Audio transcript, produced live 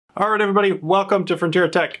All right, everybody, welcome to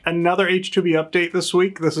fronteraTECH. Another H-2B update this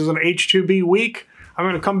week. This is an H-2B week. I'm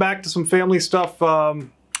going to come back to some family stuff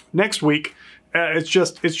next week. It's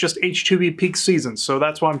just H-2B peak season, so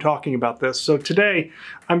that's why I'm talking about this. So today,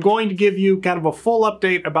 I'm going to give you kind of a full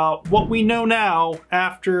update about what we know now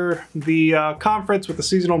after the conference with the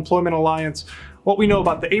Seasonal Employment Alliance, what we know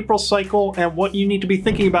about the April cycle, and what you need to be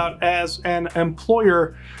thinking about as an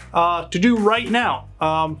employer to do right now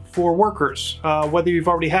for workers, whether you've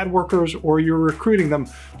already had workers or you're recruiting them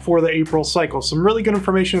for the April cycle. Some really good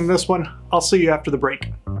information in this one. I'll see you after the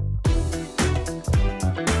break.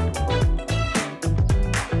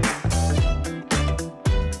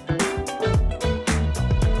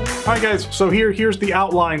 All right, guys, so here's the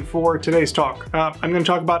outline for today's talk. I'm going to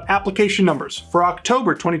talk about application numbers for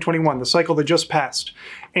October 2021, the cycle that just passed,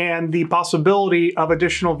 and the possibility of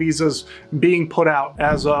additional visas being put out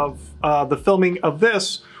as of the filming of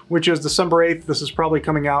this, which is December 8th. This is probably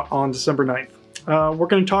coming out on December 9th. We're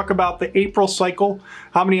going to talk about the April cycle,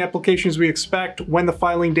 how many applications we expect, when the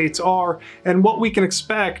filing dates are, and what we can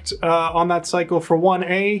expect on that cycle for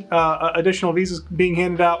 1A, additional visas being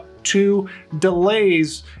handed out, 2,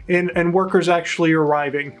 delays in workers actually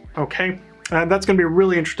arriving, okay? And that's going to be a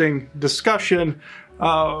really interesting discussion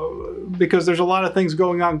because there's a lot of things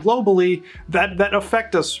going on globally that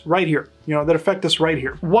affect us right here, that affect us right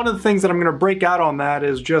here. One of the things that I'm going to break out on that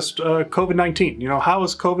is just COVID-19. How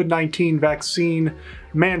is COVID-19 vaccine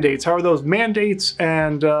mandates? How are those mandates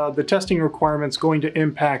and the testing requirements going to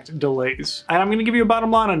impact delays? And I'm going to give you a bottom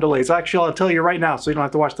line on delays. Actually, I'll tell you right now so you don't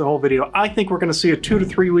have to watch the whole video. I think we're going to see a 2 to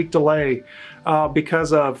 3 week delay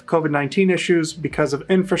because of COVID-19 issues, because of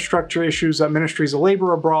infrastructure issues at ministries of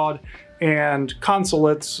labor abroad, and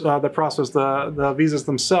consulates that process the visas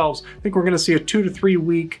themselves. I think we're going to see a 2 to 3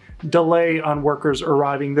 week delay on workers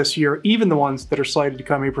arriving this year, even the ones that are slated to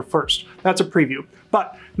come April 1st. That's a preview.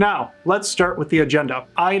 But now, let's start with the agenda.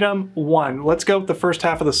 Item 1, let's go with the first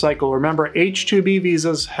half of the cycle. Remember, H-2B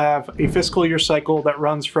visas have a fiscal year cycle that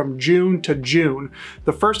runs from June to June.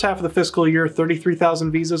 The first half of the fiscal year,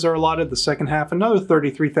 33,000 visas are allotted. The second half, another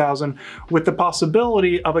 33,000, with the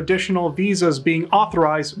possibility of additional visas being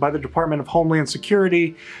authorized by the Department of Homeland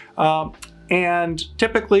Security. And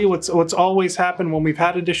typically what's always happened when we've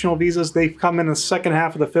had additional visas, they've come in the second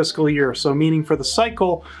half of the fiscal year. So meaning for the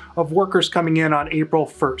cycle of workers coming in on April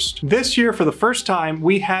 1st. This year, for the first time,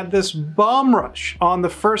 we had this bum rush on the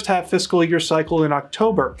first half fiscal year cycle in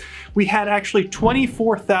October. We had actually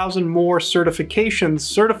 24,000 more certifications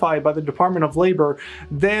certified by the Department of Labor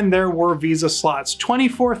than there were visa slots.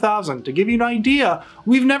 24,000. To give you an idea,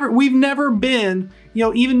 we've never been,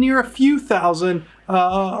 even near a few thousand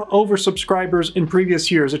over subscribers in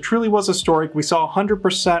previous years. It truly was historic. We saw a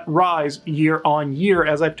 100% rise year on year,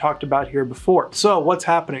 as I've talked about here before. So what's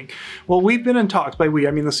happening? Well, we've been in talks, by we,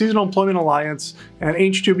 I mean the Seasonal Employment Alliance and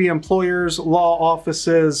H-2B employers, law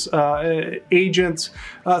offices, agents,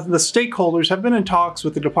 the stakeholders have been in talks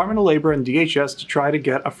with the Department of Labor and DHS to try to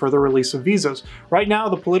get a further release of visas. Right now,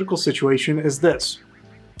 the political situation is this.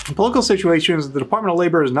 The political situation is the Department of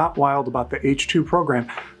Labor is not wild about the H-2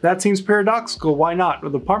 program. That seems paradoxical. Why not? The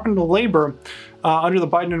Department of Labor under the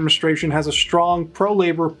Biden administration has a strong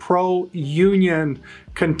pro-labor, pro-union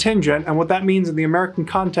contingent, and what that means in the American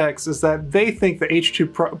context is that they think the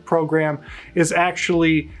H-2 program is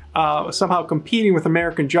actually somehow competing with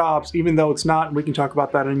American jobs, even though it's not, and we can talk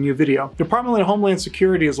about that in a new video. Department of Homeland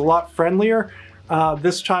Security is a lot friendlier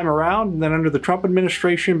this time around than under the Trump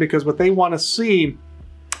administration, because what they want to see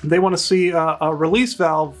a release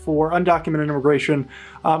valve for undocumented immigration,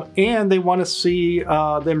 and they want to see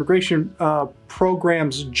the immigration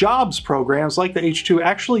programs, jobs programs like the H-2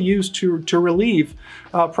 actually used to relieve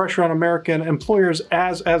pressure on American employers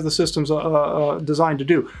as the system's designed to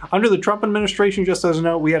do. Under the Trump administration, just as a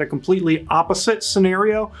note, we had a completely opposite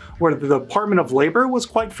scenario where the Department of Labor was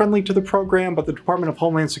quite friendly to the program, but the Department of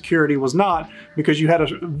Homeland Security was not, because you had a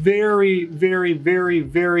very, very, very,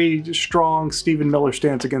 very strong Stephen Miller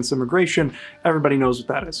stance against immigration. Everybody knows what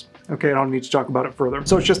that is. Okay, I don't need to talk about it further.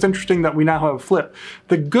 So it's just interesting that we now have a flip.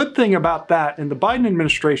 The good thing about that in the Biden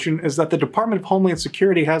administration is that the Department of Homeland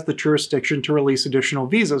Security has the jurisdiction to release additional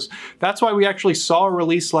visas. That's why we actually saw a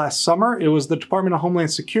release last summer. It was the Department of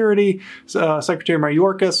Homeland Security, Secretary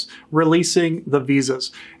Mayorkas, releasing the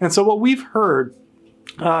visas. And so what we've heard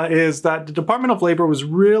is that the Department of Labor was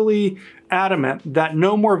really adamant that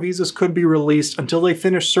no more visas could be released until they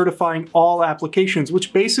finished certifying all applications,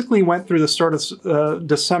 which basically went through the start of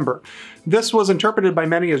December. This was interpreted by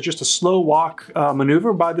many as just a slow walk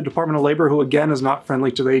maneuver by the Department of Labor, who again is not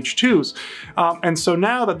friendly to the H-2s. And so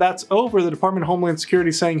now that that's over, the Department of Homeland Security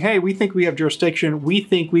is saying, hey, we think we have jurisdiction, we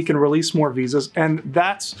think we can release more visas, and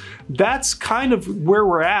that's kind of where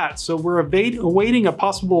we're at. So we're awaiting a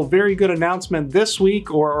possible very good announcement this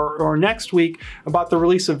week or next week about the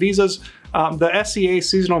release of visas. The SEA,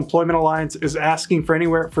 Seasonal Employment Alliance, is asking for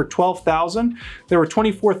anywhere for 12,000. There were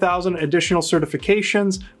 24,000 additional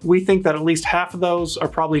certifications. We think that at least half of those are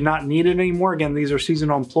probably not needed anymore. Again, these are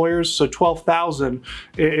seasonal employers, so 12,000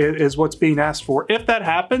 is what's being asked for. If that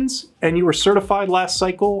happens and you were certified last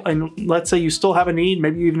cycle, and let's say you still have a need,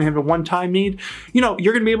 maybe you even have a one-time need, you know,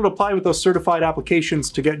 you're going to be able to apply with those certified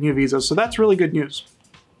applications to get new visas. So that's really good news.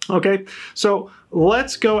 Okay, so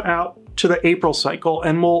let's go out to the April cycle,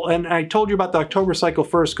 and I told you about the October cycle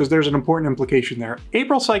first because there's an important implication there.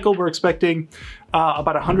 April cycle, we're expecting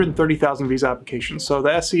about 130,000 visa applications. So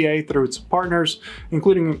the SEA, through its partners,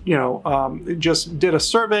 including, you know, just did a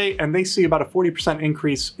survey, and they see about a 40%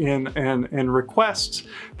 increase in requests.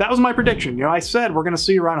 That was my prediction. You know, I said we're going to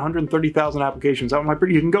see around 130,000 applications. That was my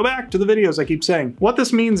prediction. You can go back to the videos I keep saying. What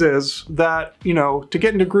this means is that, you know, to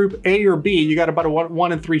get into group A or B, you got about a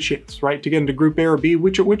 1 in 3 chance, right? To get into group A or B,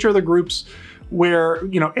 which are the groups where,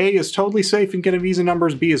 you know, A is totally safe in getting visa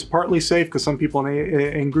numbers, B is partly safe because some people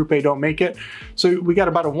in group A don't make it. So we got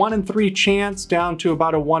about a 1 in 3 chance down to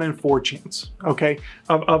about a 1 in 4 chance, okay,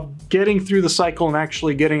 of getting through the cycle and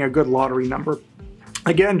actually getting a good lottery number.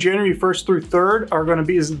 Again, January 1st through 3rd are going to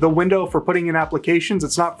be the window for putting in applications.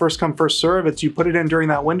 It's not first come, first serve. It's you put it in during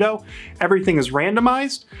that window. Everything is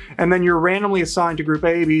randomized, and then you're randomly assigned to group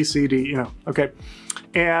A, B, C, D, you know, okay.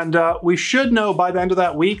 And we should know by the end of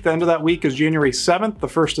that week. The end of that week is January 7th. The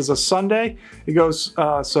 1st is a Sunday. It goes,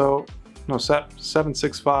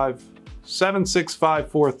 765,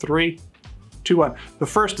 76543. 2-1. The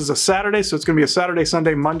 1st is a Saturday, so it's going to be a Saturday,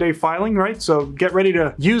 Sunday, Monday filing, right? So get ready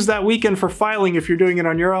to use that weekend for filing if you're doing it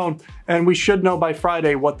on your own. And we should know by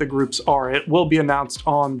Friday what the groups are. It will be announced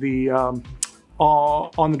on the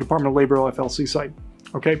Department of Labor FLC site.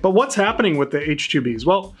 Okay, but what's happening with the H-2Bs?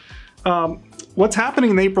 Well, what's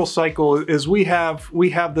happening in the April cycle is we have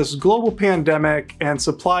this global pandemic and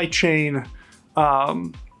supply chain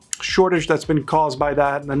shortage that's been caused by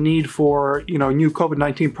that, and the need for, you know, new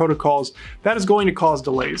COVID-19 protocols that is going to cause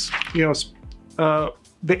delays. You know,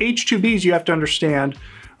 the H-2Bs, you have to understand,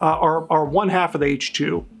 are one half of the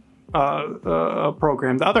H-2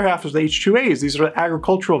 program. The other half is the H-2As. These are the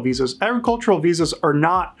agricultural visas. Agricultural visas are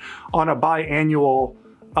not on a biannual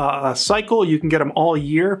cycle. You can get them all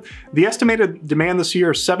year. The estimated demand this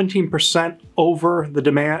year is 17% over the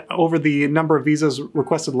demand, over the number of visas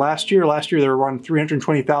requested last year. Last year there were around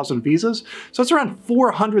 320,000 visas. So it's around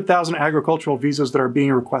 400,000 agricultural visas that are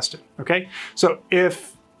being requested. Okay, so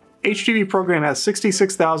if H-2B program has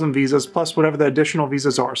 66,000 visas plus whatever the additional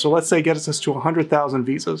visas are. So let's say it gets us to 100,000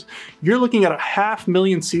 visas. You're looking at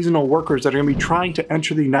 500,000 seasonal workers that are going to be trying to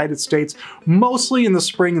enter the United States, mostly in the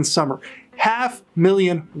spring and summer.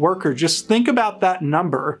 500,000 workers. Just think about that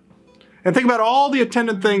number and think about all the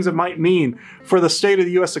attendant things it might mean for the state of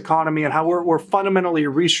the US economy and how we're fundamentally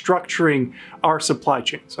restructuring our supply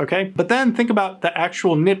chains, okay? But then think about the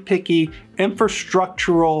actual nitpicky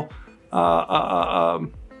infrastructural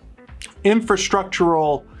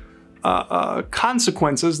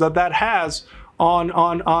consequences that has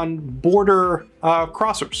on border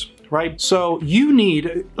crossers, right? So you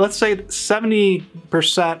need, let's say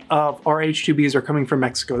 70% of our H-2Bs are coming from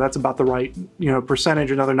Mexico. That's about the right, you know, percentage.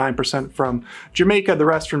 Another 9% from Jamaica, the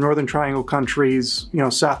rest from Northern Triangle countries, you know,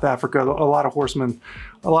 South Africa, a lot of horsemen,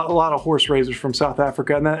 a lot of horse raisers from South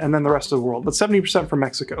Africa, and then the rest of the world. But 70% from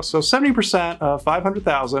Mexico. So 70% of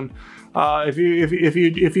 500,000.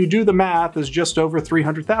 If you do the math, is just over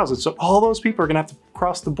 300,000. So all those people are going to have to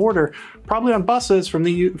cross the border, probably on buses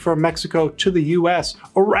from Mexico to the U.S.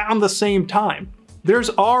 around the same time.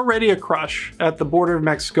 There's already a crush at the border of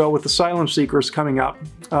Mexico with asylum seekers coming up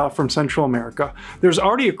from Central America. There's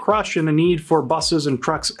already a crush and a need for buses and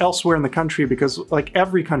trucks elsewhere in the country because, like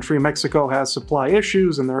every country, Mexico has supply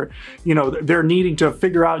issues, and they're needing to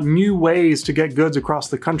figure out new ways to get goods across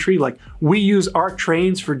the country. Like we use our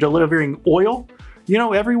trains for delivering oil, you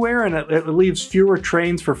know, everywhere, and it leaves fewer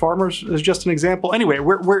trains for farmers, as just an example. Anyway,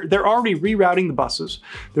 they're already rerouting the buses.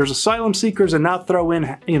 There's asylum seekers, and now throw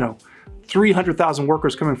in, you know, 300,000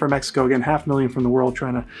 workers coming from Mexico, again, 500,000 from the world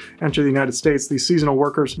trying to enter the United States, these seasonal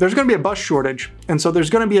workers. There's going to be a bus shortage, and so there's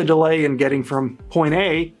going to be a delay in getting from point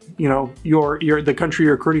A the country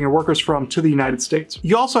you're recruiting your workers from to the United States.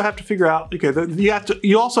 You also have to figure out,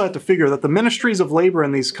 you also have to figure that the ministries of labor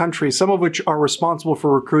in these countries, some of which are responsible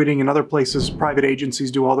for recruiting, in other places private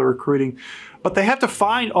agencies do all the recruiting, but they have to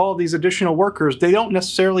find all of these additional workers. They don't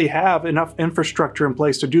necessarily have enough infrastructure in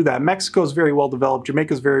place to do that. Mexico is very well developed.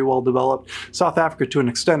 Jamaica is very well developed. South Africa, to an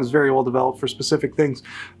extent, is very well developed for specific things.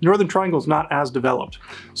 Northern Triangle is not as developed.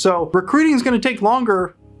 So recruiting is going to take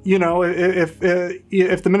longer. If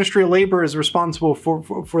the Ministry of Labor is responsible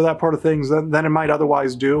for that part of things, than it might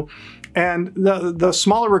otherwise do. And the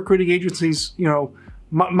smaller recruiting agencies,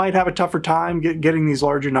 might have a tougher time getting these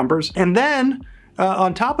larger numbers. And then,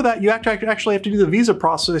 on top of that, you actually have to do the visa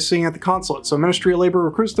processing at the consulate. So Ministry of Labor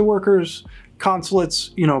recruits the workers,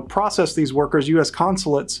 consulates, process these workers, U.S.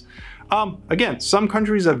 consulates. Again, some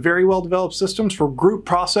countries have very well-developed systems for group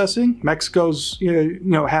processing. Mexico's,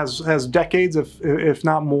 has decades, if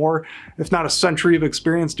not more, if not a century of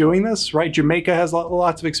experience doing this, right? Jamaica has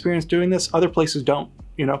lots of experience doing this. Other places don't,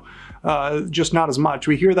 just not as much.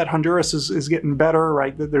 We hear that Honduras is getting better,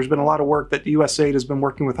 right? There's been a lot of work that USAID has been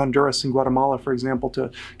working with Honduras and Guatemala, for example,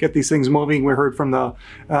 to get these things moving. We heard from the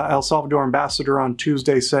El Salvador ambassador on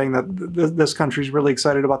Tuesday saying that this country is really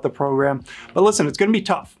excited about the program. But listen, it's going to be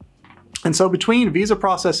tough. And so between visa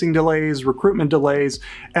processing delays, recruitment delays,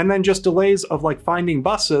 and then just delays of like finding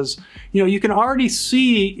buses, you can already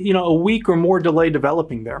see, a week or more delay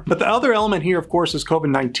developing there. But the other element here, of course, is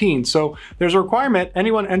COVID-19. So there's a requirement,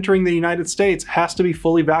 anyone entering the United States has to be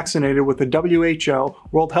fully vaccinated with the WHO,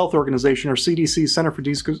 World Health Organization, or CDC, Center for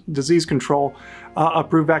Disease Control,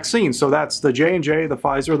 approved vaccine. So that's the J&J, the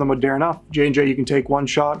Pfizer, the Moderna. J&J, you can take 1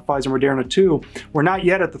 shot, Pfizer, Moderna 2. We're not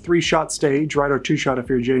yet at the 3-shot stage, right, or 2-shot if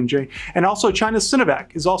you're J&J. And also China's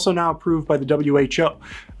Sinovac is also now approved by the WHO.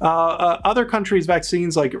 Other countries'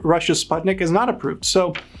 vaccines like Russia's Sputnik is not approved.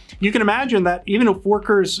 So you can imagine that even if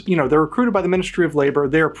workers, they're recruited by the Ministry of Labor,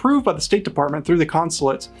 they're approved by the State Department through the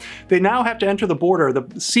consulates, they now have to enter the border. The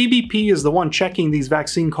CBP is the one checking these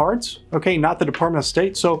vaccine cards, okay, not the Department of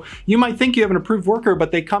State. So you might think you have an approved worker,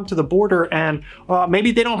 but they come to the border and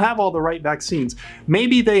maybe they don't have all the right vaccines.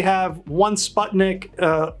 Maybe they have 1 Sputnik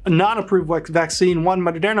non-approved vaccine, 1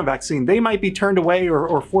 Moderna vaccine. They might be turned away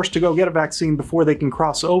or forced to go get a vaccine before they can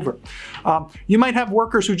cross over. You might have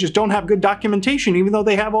workers who just don't have good documentation, even though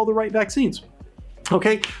they have all the right vaccines.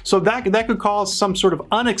 Okay, so that could cause some sort of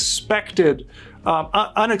unexpected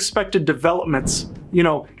developments,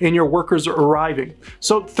 in your workers arriving.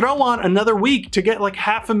 So throw on another week to get like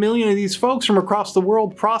 500,000 of these folks from across the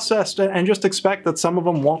world processed and just expect that some of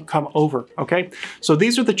them won't come over, okay? So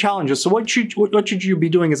these are the challenges. So what should you be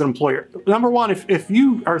doing as an employer? Number one, if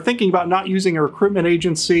you are thinking about not using a recruitment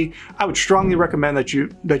agency, I would strongly recommend that you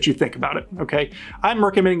think about it, okay? I'm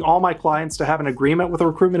recommending all my clients to have an agreement with a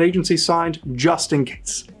recruitment agency signed just in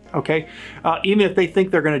case. Okay, even if they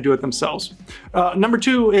think they're going to do it themselves. Number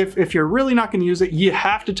two, if you're really not going to use it, you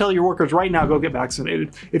have to tell your workers right now, go get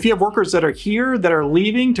vaccinated. If you have workers that are here, that are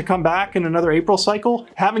leaving to come back in another April cycle,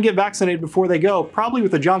 have them get vaccinated before they go, probably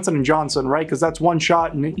with a Johnson & Johnson, right? Because that's 1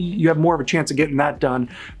 shot and you have more of a chance of getting that done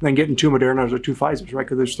than getting 2 Modernas or 2 Pfizers, right?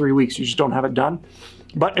 Because there's 3 weeks, you just don't have it done.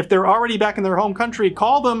 But if they're already back in their home country,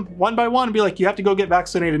 call them one by one and be like, you have to go get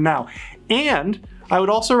vaccinated now. And I would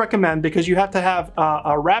also recommend, because you have to have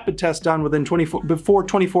a rapid test done within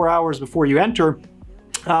 24 hours before you enter,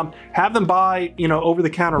 have them buy,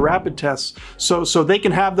 over-the-counter rapid tests so they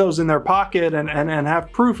can have those in their pocket and have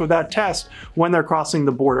proof of that test when they're crossing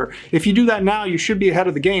the border. If you do that now, you should be ahead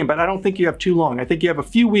of the game, but I don't think you have too long. I think you have a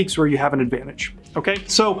few weeks where you have an advantage, okay?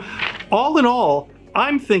 So all in all,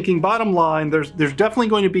 I'm thinking, bottom line, there's definitely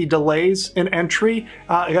going to be delays in entry,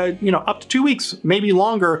 up to 2 weeks, maybe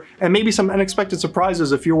longer, and maybe some unexpected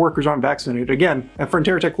surprises if your workers aren't vaccinated. Again, at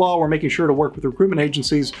fronteraTECH Law, we're making sure to work with recruitment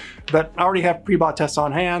agencies that already have pre-bought tests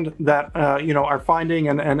on hand, that are finding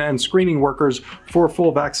and screening workers for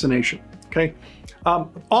full vaccination. Okay.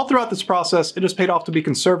 All throughout this process, it has paid off to be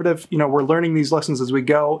conservative. We're learning these lessons as we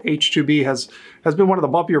go. H-2B has been one of the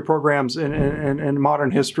bumpier programs in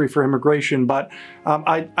modern history for immigration, but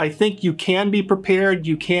I think you can be prepared,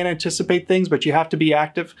 you can anticipate things, but you have to be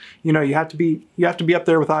active. You have to be up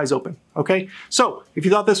there with eyes open. Okay. So if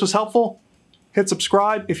you thought this was helpful, hit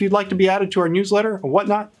subscribe. If you'd like to be added to our newsletter or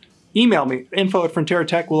whatnot, email me,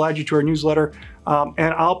 info@fronteraTECH. We'll add you to our newsletter,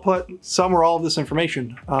 and I'll put some or all of this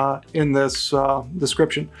information in this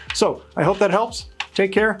description. So I hope that helps.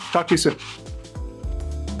 Take care. Talk to you soon.